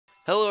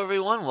Hello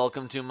everyone,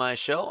 welcome to my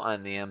show.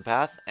 I'm the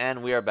Empath,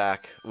 and we are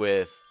back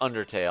with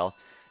Undertale.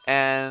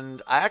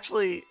 And I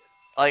actually,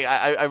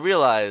 I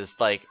realized,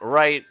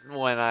 right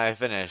when I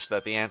finished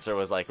that the answer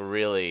was,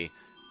 really,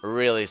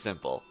 really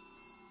simple.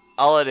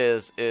 All it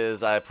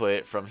is I put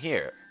it from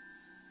here.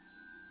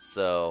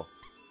 So,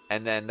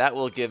 and then that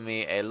will give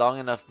me a long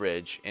enough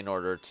bridge in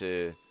order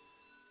to,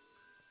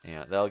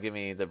 that'll give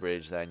me the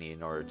bridge that I need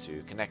in order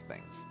to connect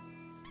things.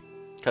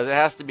 Because it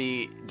has to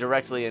be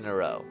directly in a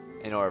row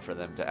in order for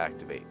them to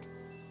activate.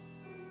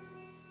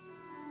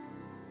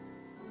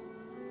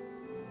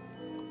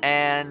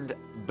 And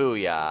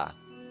booyah.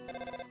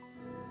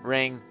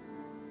 Ring.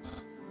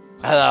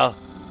 Hello,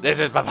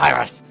 this is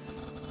Papyrus.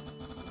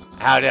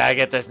 How did I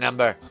get this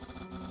number?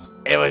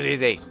 It was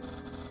easy.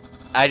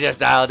 I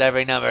just dialed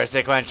every number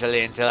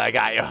sequentially until I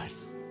got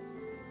yours.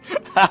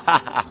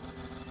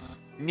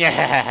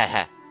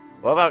 Yeah.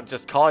 What about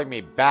just calling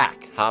me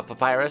back, huh,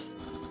 Papyrus?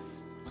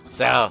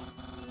 So,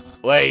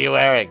 what are you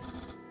wearing?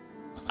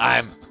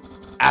 I'm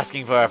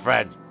asking for a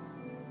friend.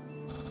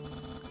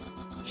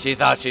 She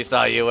thought she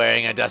saw you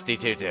wearing a dusty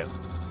tutu.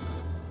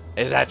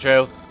 Is that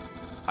true?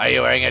 Are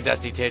you wearing a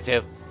dusty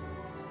tutu?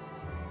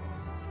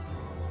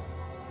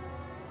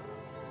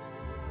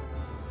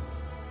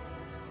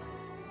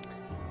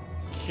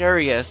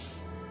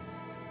 Curious.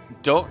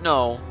 Don't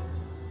know.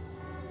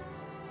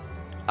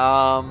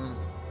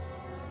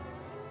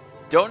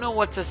 Don't know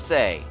what to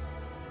say.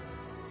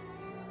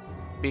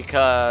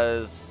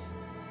 Because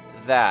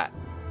that.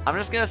 I'm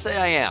just gonna say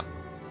I am.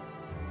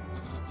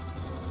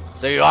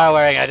 So you are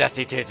wearing a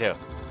dusty tutu.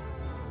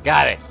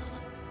 Got it.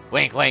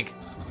 Wink, wink.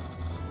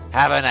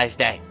 Have a nice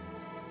day.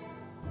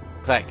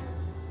 Click.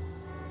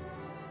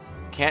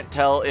 Can't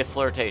tell if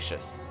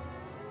flirtatious.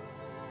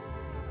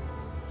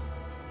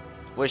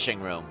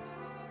 Wishing room.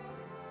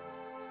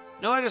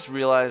 No, I just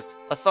realized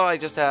a thought I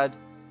just had.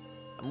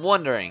 I'm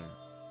wondering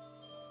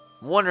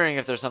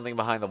if there's something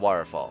behind the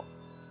waterfall.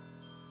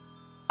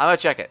 I'm gonna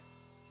check it.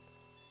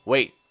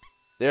 Wait,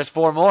 there's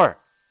 4 more.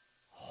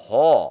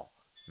 Oh,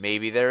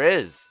 maybe there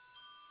is.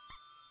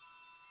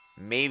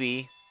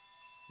 Maybe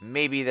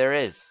there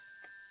is.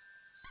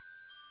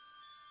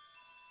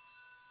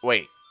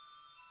 Wait,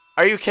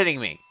 are you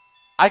kidding me?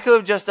 I could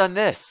have just done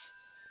this,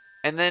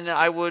 and then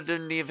I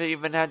wouldn't have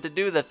even had to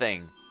do the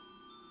thing.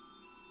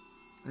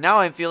 Now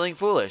I'm feeling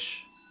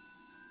foolish.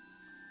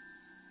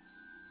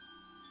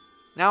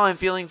 Now I'm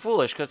feeling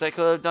foolish because I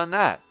could have done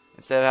that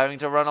instead of having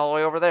to run all the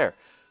way over there.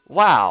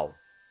 Wow.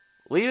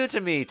 Leave it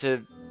to me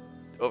to...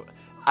 Oh,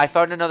 I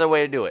found another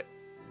way to do it.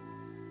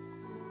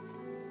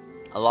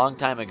 A long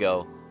time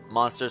ago,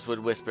 monsters would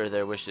whisper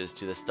their wishes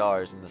to the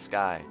stars in the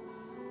sky.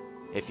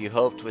 If you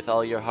hoped with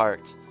all your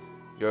heart,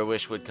 your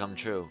wish would come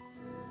true.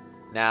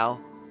 Now,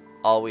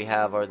 all we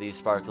have are these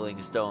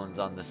sparkling stones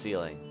on the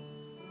ceiling.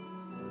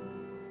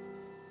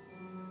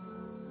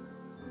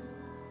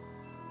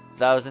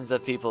 Thousands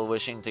of people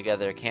wishing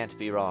together can't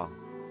be wrong.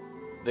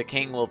 The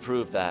king will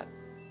prove that.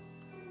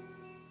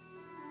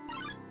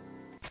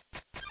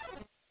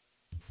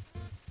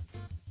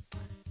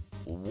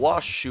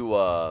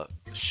 Washua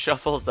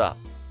shuffles up.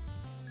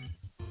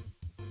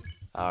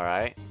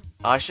 Alright.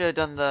 Oh, I should have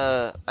done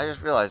the... I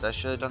just realized I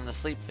should have done the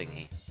sleep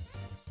thingy.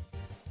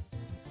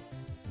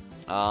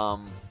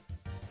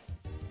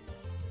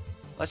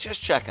 Let's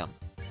just check him.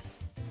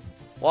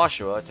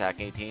 Washua, attack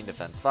 18,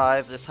 defense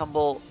 5. This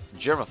humble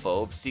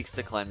germaphobe seeks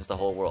to cleanse the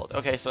whole world.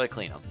 Okay, so I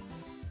clean him.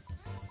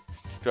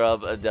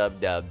 Scrub a dub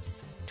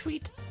dubs.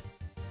 Tweet.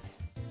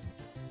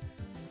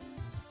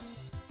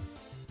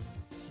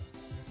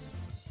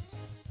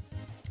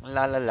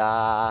 La la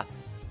la.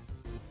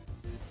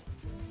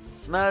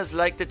 Smells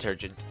like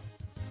detergent.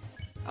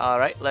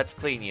 Alright, let's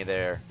clean you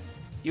there.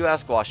 You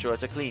ask Washua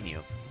to clean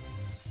you.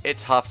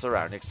 It hops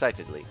around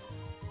excitedly.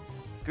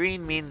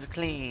 Green means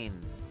clean.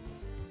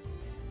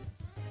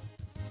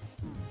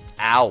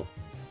 Ow.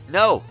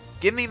 No!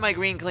 Give me my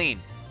green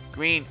clean.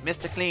 Green,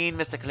 Mr. Clean,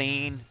 Mr.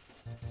 Clean.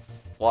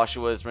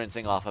 Washua is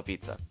rinsing off a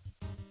pizza.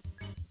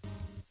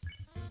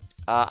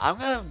 I'm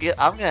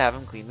gonna have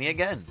him clean me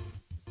again.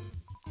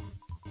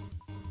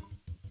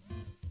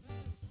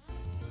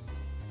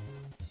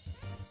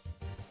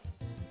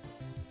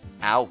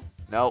 Ow.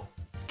 No.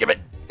 Give it.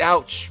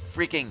 Ouch.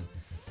 Freaking.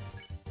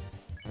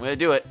 I'm gonna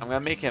do it. I'm gonna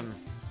make him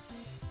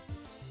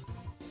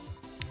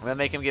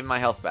give my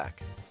health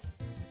back.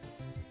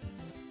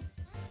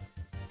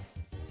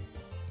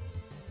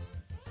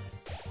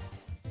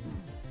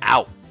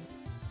 Ow.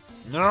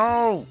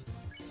 No.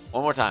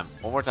 One more time.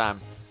 One more time.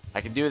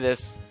 I can do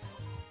this.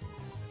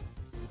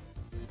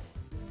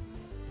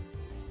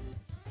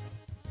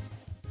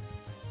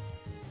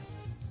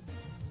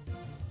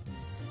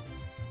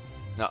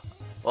 No.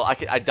 Well,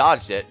 I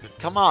dodged it.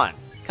 Come on.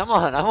 Come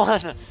on.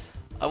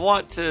 I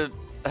want to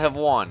have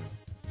won.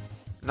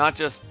 Not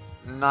just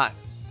not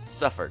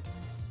suffered.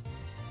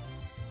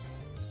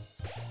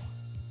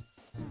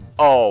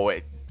 Oh,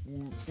 it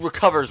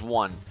recovers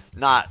 1.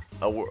 Not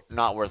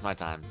worth my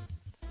time.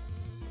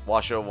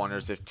 Washua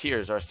wonders if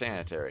tears are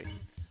sanitary.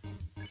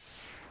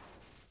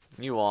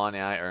 You won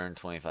and I earned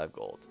 25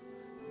 gold.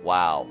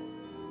 Wow.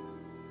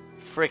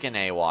 Frickin'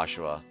 A,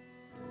 Washua.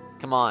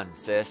 Come on,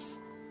 sis.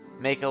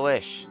 Make a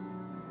wish.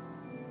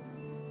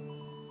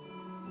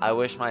 I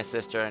wish my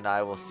sister and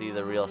I will see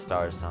the real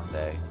stars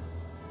someday.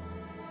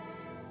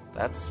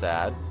 That's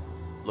sad.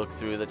 Look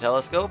through the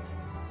telescope?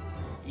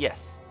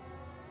 Yes.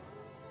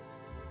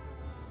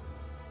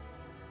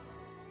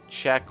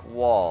 Check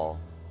wall.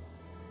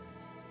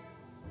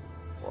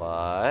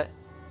 What?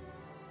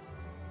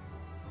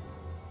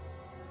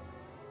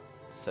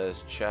 It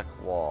says check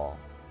wall.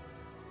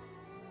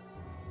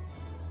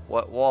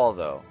 What wall,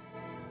 though?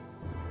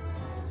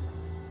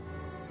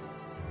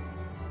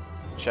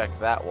 Check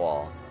that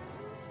wall.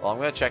 Well, I'm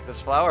gonna check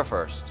this flower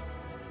first.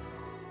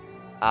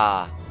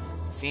 Ah,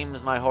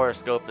 seems my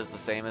horoscope is the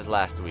same as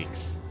last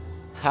week's.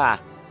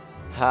 Ha!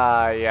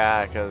 Ha,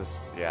 yeah,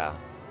 yeah.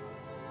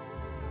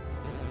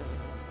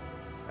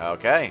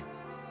 Okay.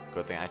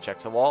 Good thing I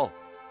checked the wall.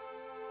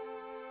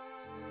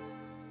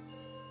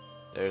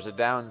 There's a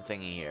down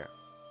thingy here.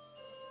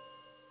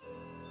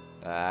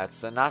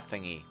 That's a not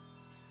thingy.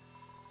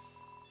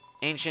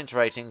 Ancient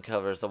writing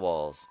covers the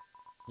walls.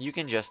 You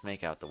can just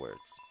make out the words.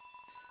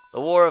 The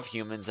war of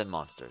humans and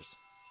monsters.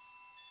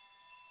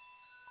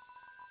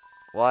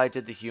 Why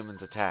did the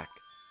humans attack?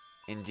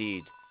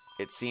 Indeed,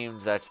 it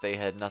seemed that they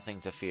had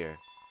nothing to fear.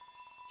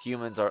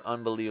 Humans are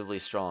unbelievably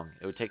strong.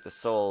 It would take the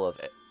soul of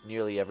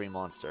nearly every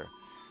monster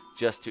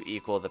just to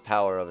equal the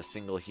power of a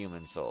single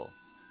human soul.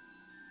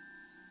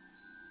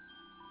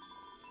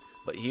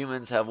 But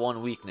humans have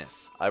one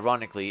weakness.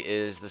 Ironically, it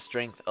is the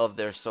strength of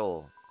their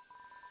soul.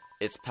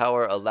 Its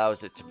power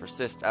allows it to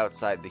persist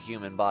outside the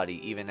human body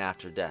even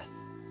after death.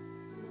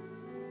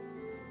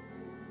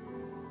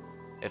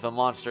 If a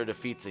monster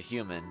defeats a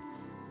human,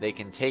 they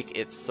can take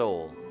its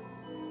soul.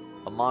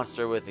 A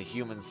monster with a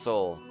human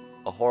soul,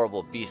 a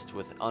horrible beast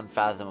with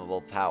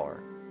unfathomable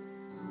power.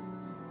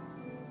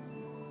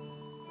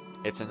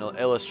 It's an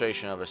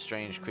illustration of a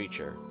strange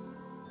creature.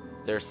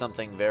 There's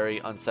something very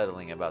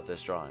unsettling about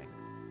this drawing.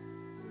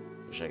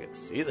 Wish I could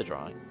see the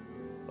drawing.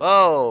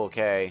 Oh,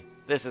 okay.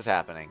 This is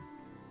happening.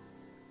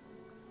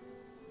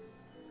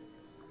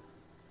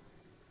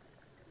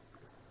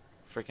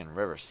 Freaking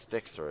river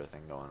Styx sort of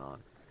thing going on.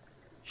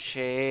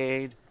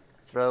 Shade.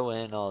 Throw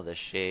in all the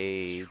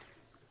shade.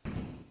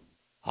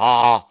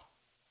 Ah!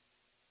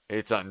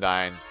 It's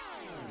undying.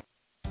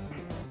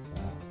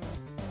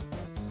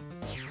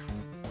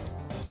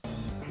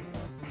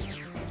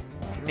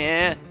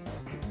 Nah.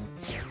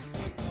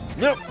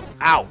 Nope.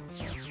 Ow.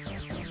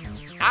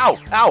 Ow!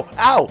 Ow!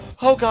 Ow!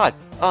 Oh god!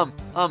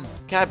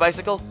 Can I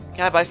bicycle?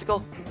 Can I bicycle?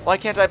 Why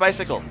can't I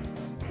bicycle?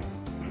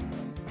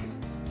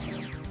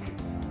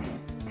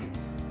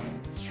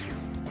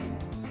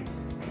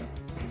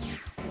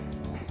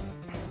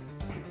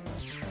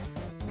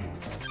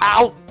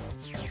 Ow!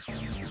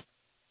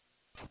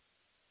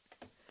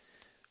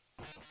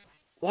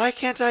 Why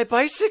can't I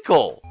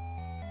bicycle?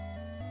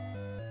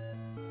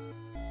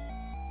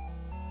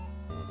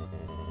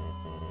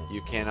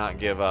 You cannot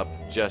give up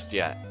just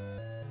yet.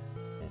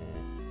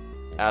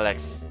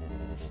 Alex,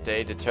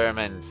 stay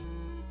determined.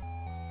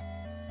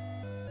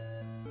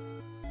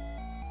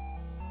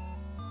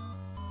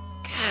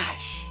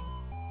 Gosh.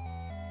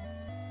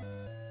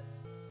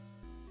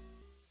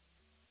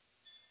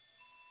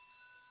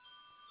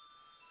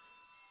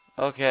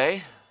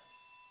 Okay.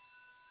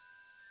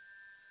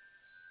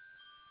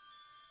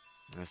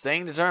 I'm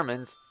staying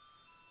determined.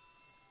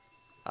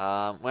 When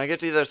I get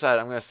to the other side,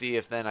 I'm going to see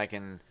if then I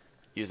can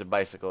use a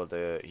bicycle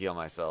to heal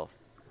myself.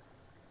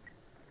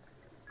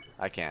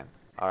 I can.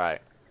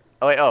 Alright.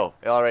 Oh, wait. Oh,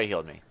 it already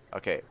healed me.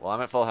 Okay. Well,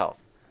 I'm at full health.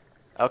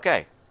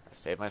 Okay. I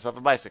saved myself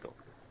a bicycle.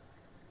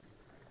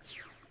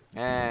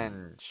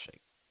 And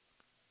shake.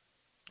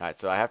 Alright,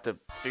 so I have to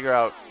figure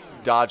out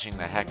dodging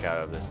the heck out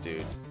of this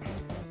dude.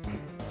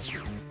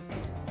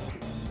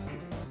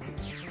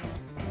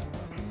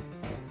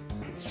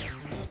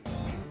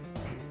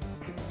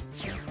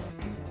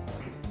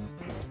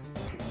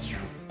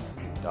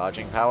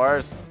 Dodging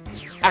powers.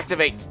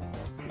 Activate!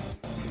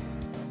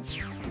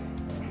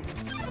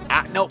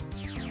 Ah, nope.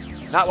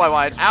 Not what I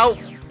wanted. Ow!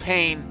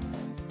 Pain.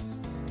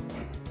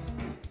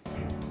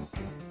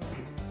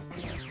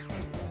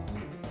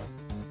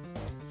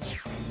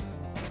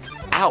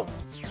 Ow!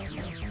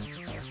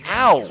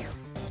 Ow!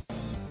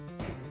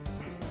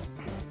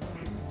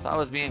 Thought I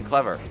was being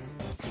clever.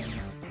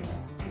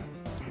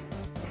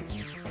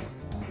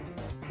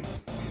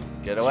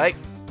 Get away.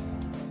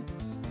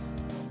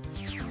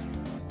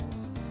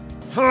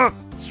 Huh.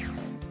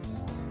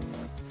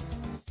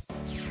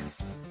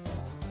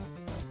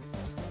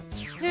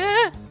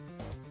 Yeah.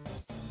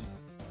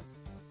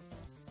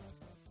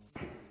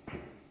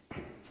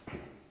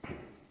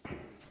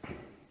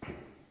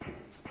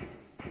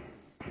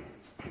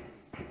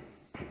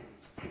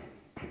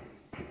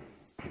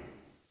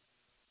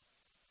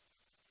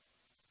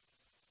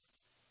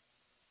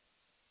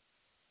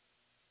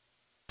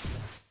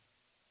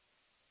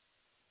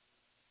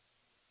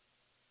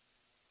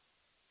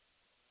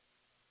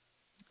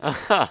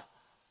 Aha.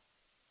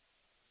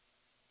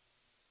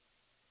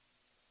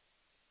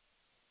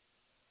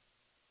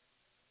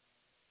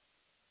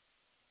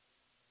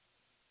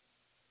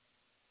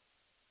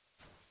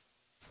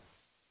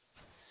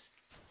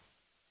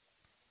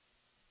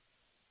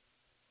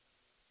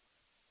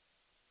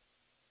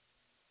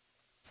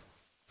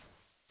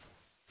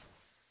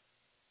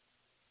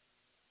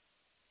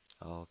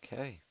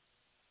 Okay.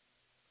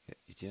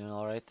 You doing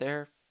all right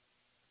there?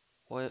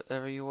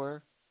 Whatever you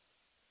were?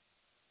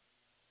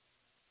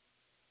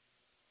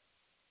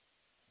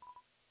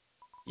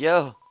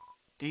 Yo,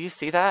 do you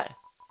see that?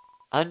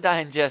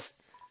 Undyne just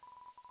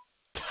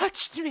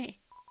touched me.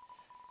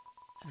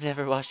 I'm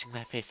never washing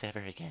my face ever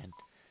again.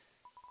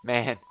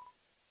 Man,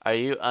 are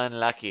you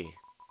unlucky?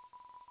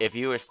 If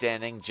you were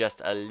standing just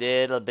a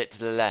little bit to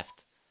the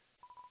left.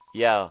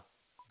 Yo,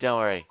 don't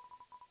worry.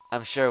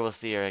 I'm sure we'll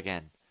see her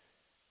again.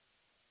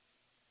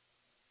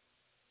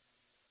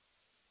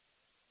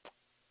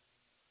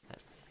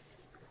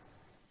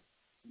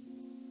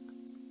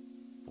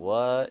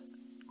 What?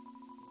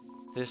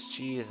 This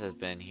cheese has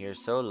been here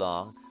so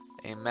long,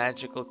 a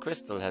magical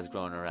crystal has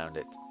grown around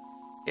it.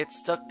 It's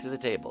stuck to the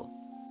table.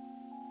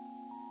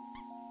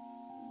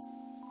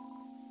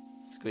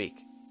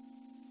 Squeak.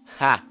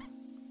 Ha!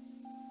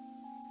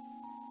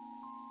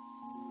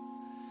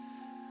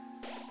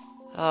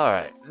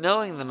 Alright,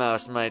 knowing the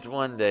mouse might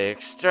one day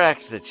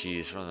extract the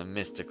cheese from the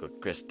mystical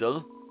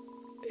crystal,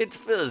 it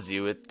fills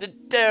you with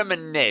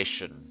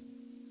determination.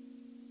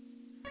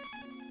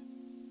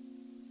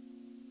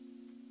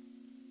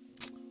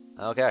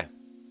 Okay.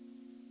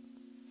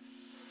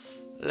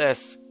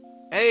 Let's...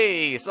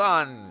 Hey,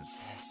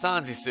 Sans!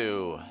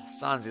 Sansisu!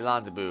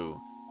 Sansilanzaboo.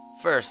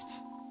 First,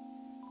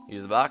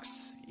 use the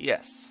box?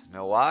 Yes.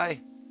 Know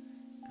why?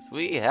 Because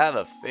we have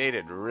a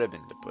faded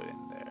ribbon to put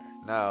in there.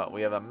 No,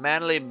 we have a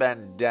manly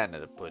bandana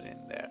to put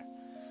in there.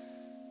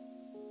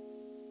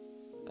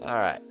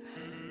 Alright.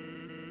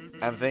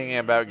 I'm thinking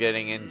about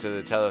getting into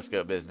the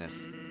telescope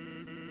business.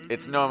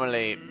 It's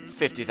normally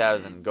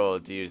 50,000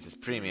 gold to use this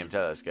premium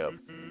telescope,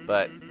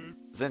 but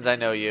since I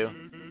know you,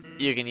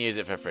 you can use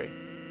it for free.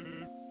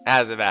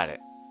 How's about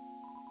it?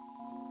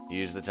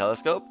 Use the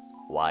telescope?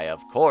 Why,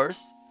 of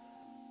course.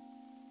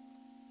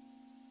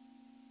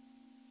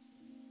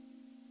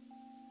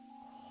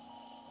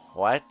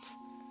 What?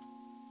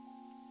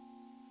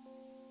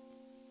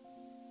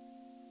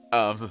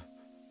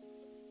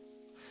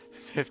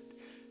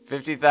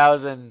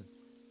 50,000.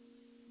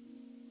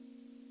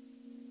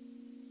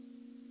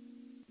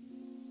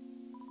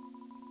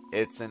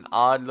 It's an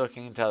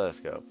odd-looking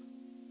telescope.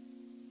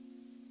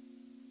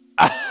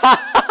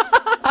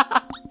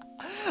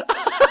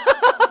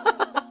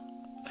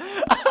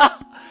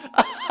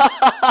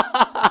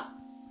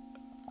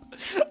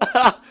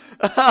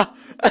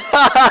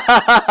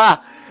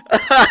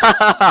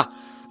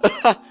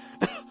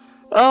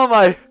 Oh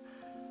my.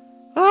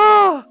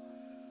 Oh,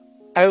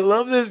 I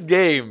love this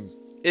game.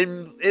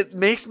 It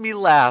makes me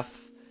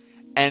laugh,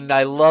 and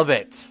I love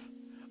it.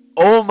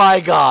 Oh my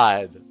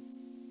god.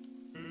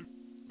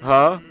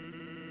 Huh?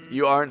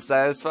 You aren't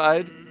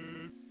satisfied?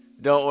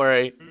 Don't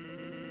worry.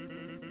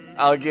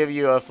 I'll give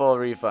you a full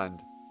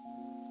refund.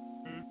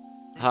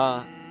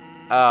 Huh?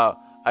 Oh,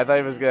 I thought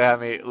he was gonna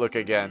have me look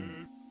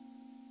again.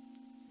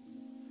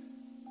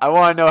 I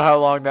want to know how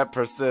long that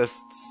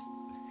persists.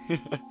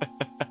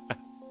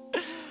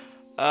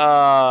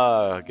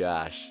 Oh,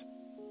 gosh.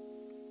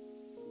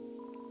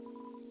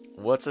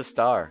 What's a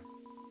star?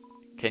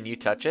 Can you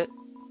touch it?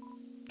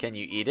 Can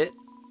you eat it?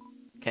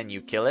 Can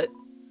you kill it?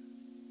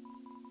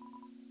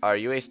 Are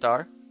you a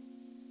star?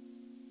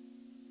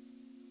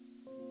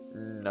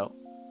 No.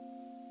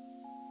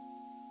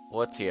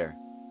 What's here?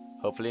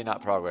 Hopefully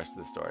not progress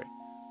to the story.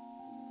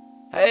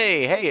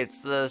 Hey, it's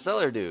the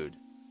cellar dude.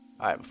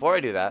 Alright, before I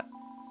do that,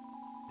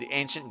 the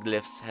ancient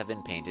glyphs have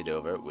been painted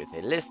over with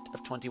a list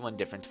of 21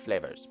 different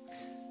flavors.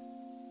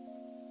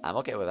 I'm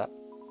okay with that.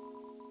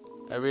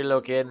 I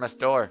relocated my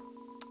store,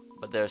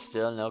 but there are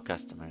still no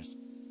customers.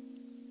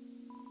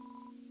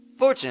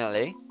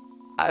 Fortunately,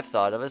 I've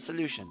thought of a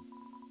solution.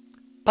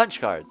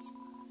 Punch cards.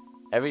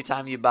 Every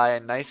time you buy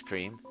an ice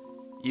cream,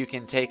 you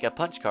can take a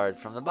punch card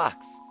from the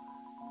box.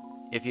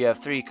 If you have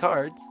 3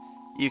 cards,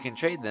 you can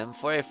trade them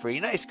for a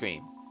free ice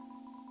cream.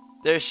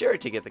 They're sure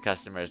to get the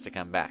customers to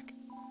come back.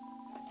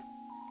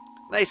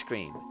 Ice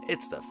cream.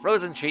 It's the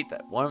frozen treat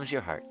that warms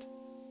your heart.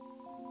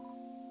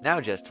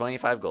 Now just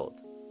 25 gold.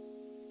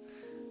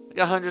 I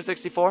got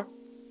 164.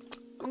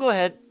 I'm gonna go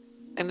ahead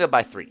and go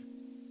buy 3.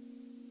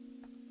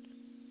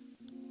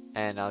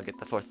 And I'll get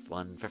the 4th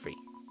one for free.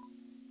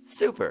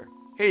 Super.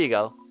 Here you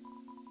go.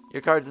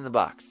 Your card's in the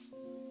box.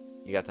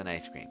 You got the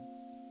ice cream.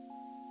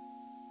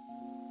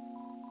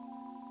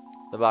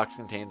 The box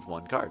contains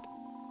 1 card.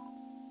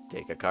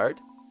 Take a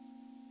card.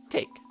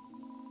 Take.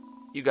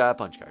 You got a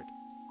punch card.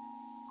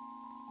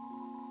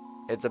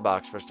 It's a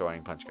box for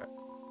storing punch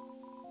cards.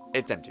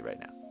 It's empty right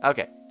now.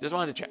 Okay, just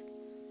wanted to check.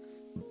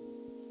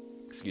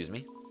 Excuse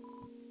me.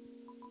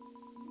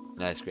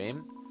 Ice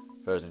cream.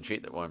 Frozen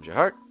treat that warms your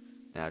heart.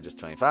 Now just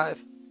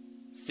 25.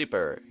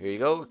 Super. Here you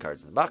go.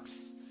 Cards in the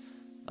box.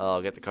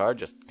 I'll get the card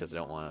just because I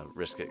don't want to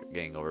risk it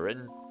getting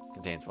overwritten.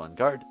 Contains 1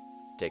 card.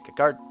 Take a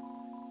card.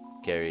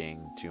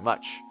 Carrying too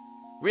much.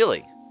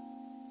 Really?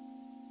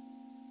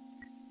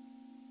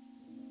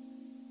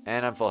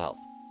 And I'm full health.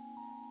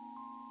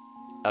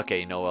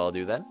 Okay, you know what I'll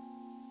do then?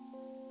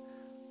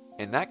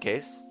 In that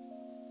case,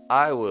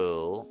 I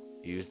will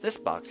use this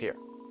box here.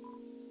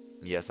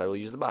 Yes, I will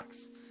use the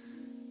box.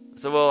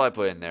 So what will I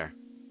put in there?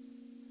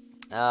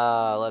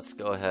 Let's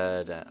go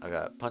ahead. I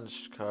got a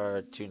punch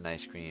card, 2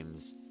 nice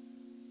creams.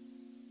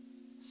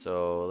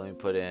 So let me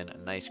put in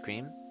an ice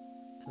cream,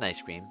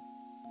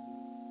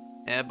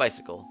 and a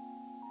bicycle.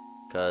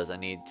 Because I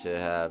need to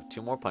have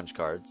 2 more punch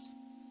cards,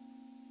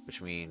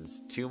 which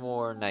means 2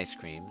 more nice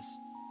creams.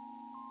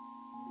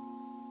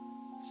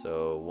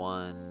 So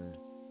 1,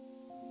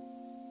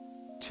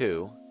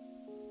 2.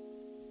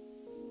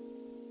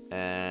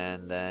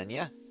 And then,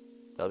 yeah,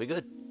 that'll be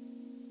good.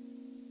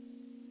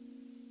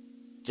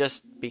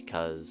 Just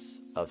because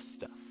of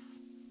stuff.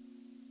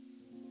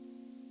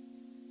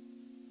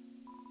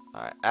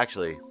 Alright,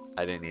 actually,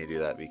 I didn't need to do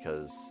that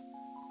because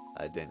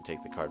I didn't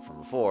take the card from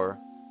before.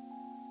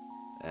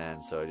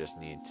 And so I just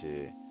need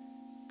to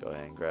go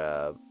ahead and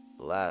grab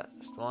the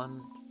last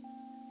one.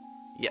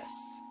 Yes.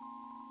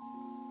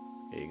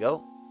 Here you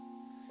go.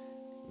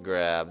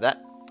 Grab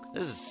that.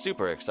 This is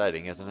super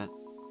exciting, isn't it?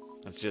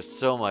 It's just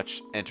so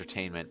much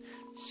entertainment,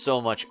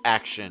 so much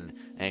action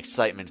and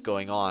excitement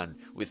going on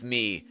with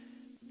me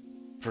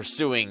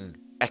pursuing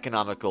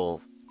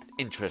economical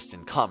interest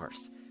in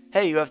commerce.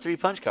 Hey, you have 3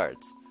 punch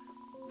cards.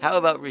 How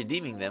about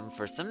redeeming them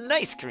for some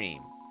nice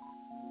cream?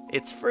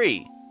 It's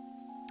free.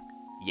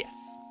 Yes.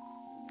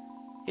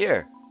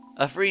 Here,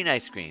 a free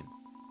nice cream.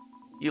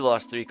 You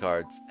lost 3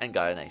 cards and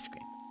got an ice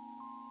cream.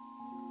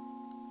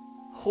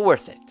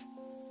 Worth it.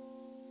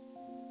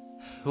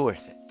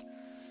 Worth it.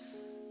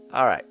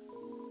 Alright.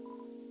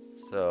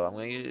 So I'm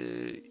going to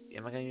use...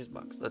 Am I going to use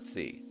box? Let's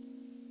see.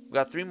 I've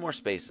got 3 more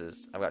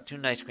spaces. I've got 2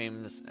 nice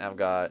creams. And I've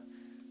got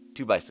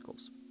 2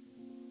 bicycles.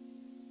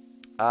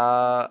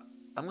 I'm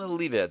going to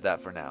leave it at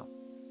that for now.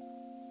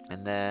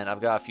 And then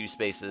I've got a few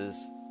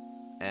spaces.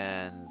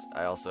 And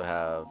I also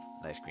have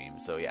nice cream.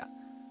 So yeah.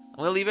 I'm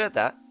going to leave it at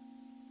that.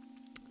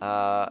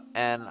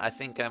 And I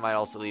think I might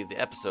also leave the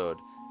episode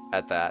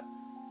at that.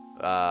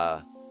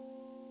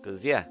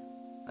 Because, yeah,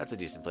 that's a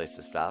decent place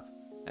to stop.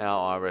 And I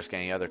don't want to risk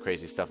any other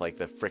crazy stuff like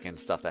the frickin'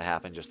 stuff that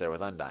happened just there with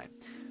Undyne.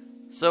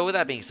 So with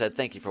that being said,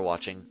 thank you for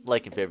watching.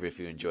 Like and favorite if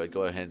you enjoyed.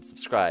 Go ahead and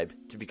subscribe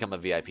to become a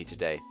VIP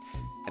today.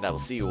 And I will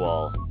see you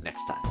all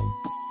next time.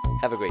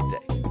 Have a great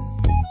day.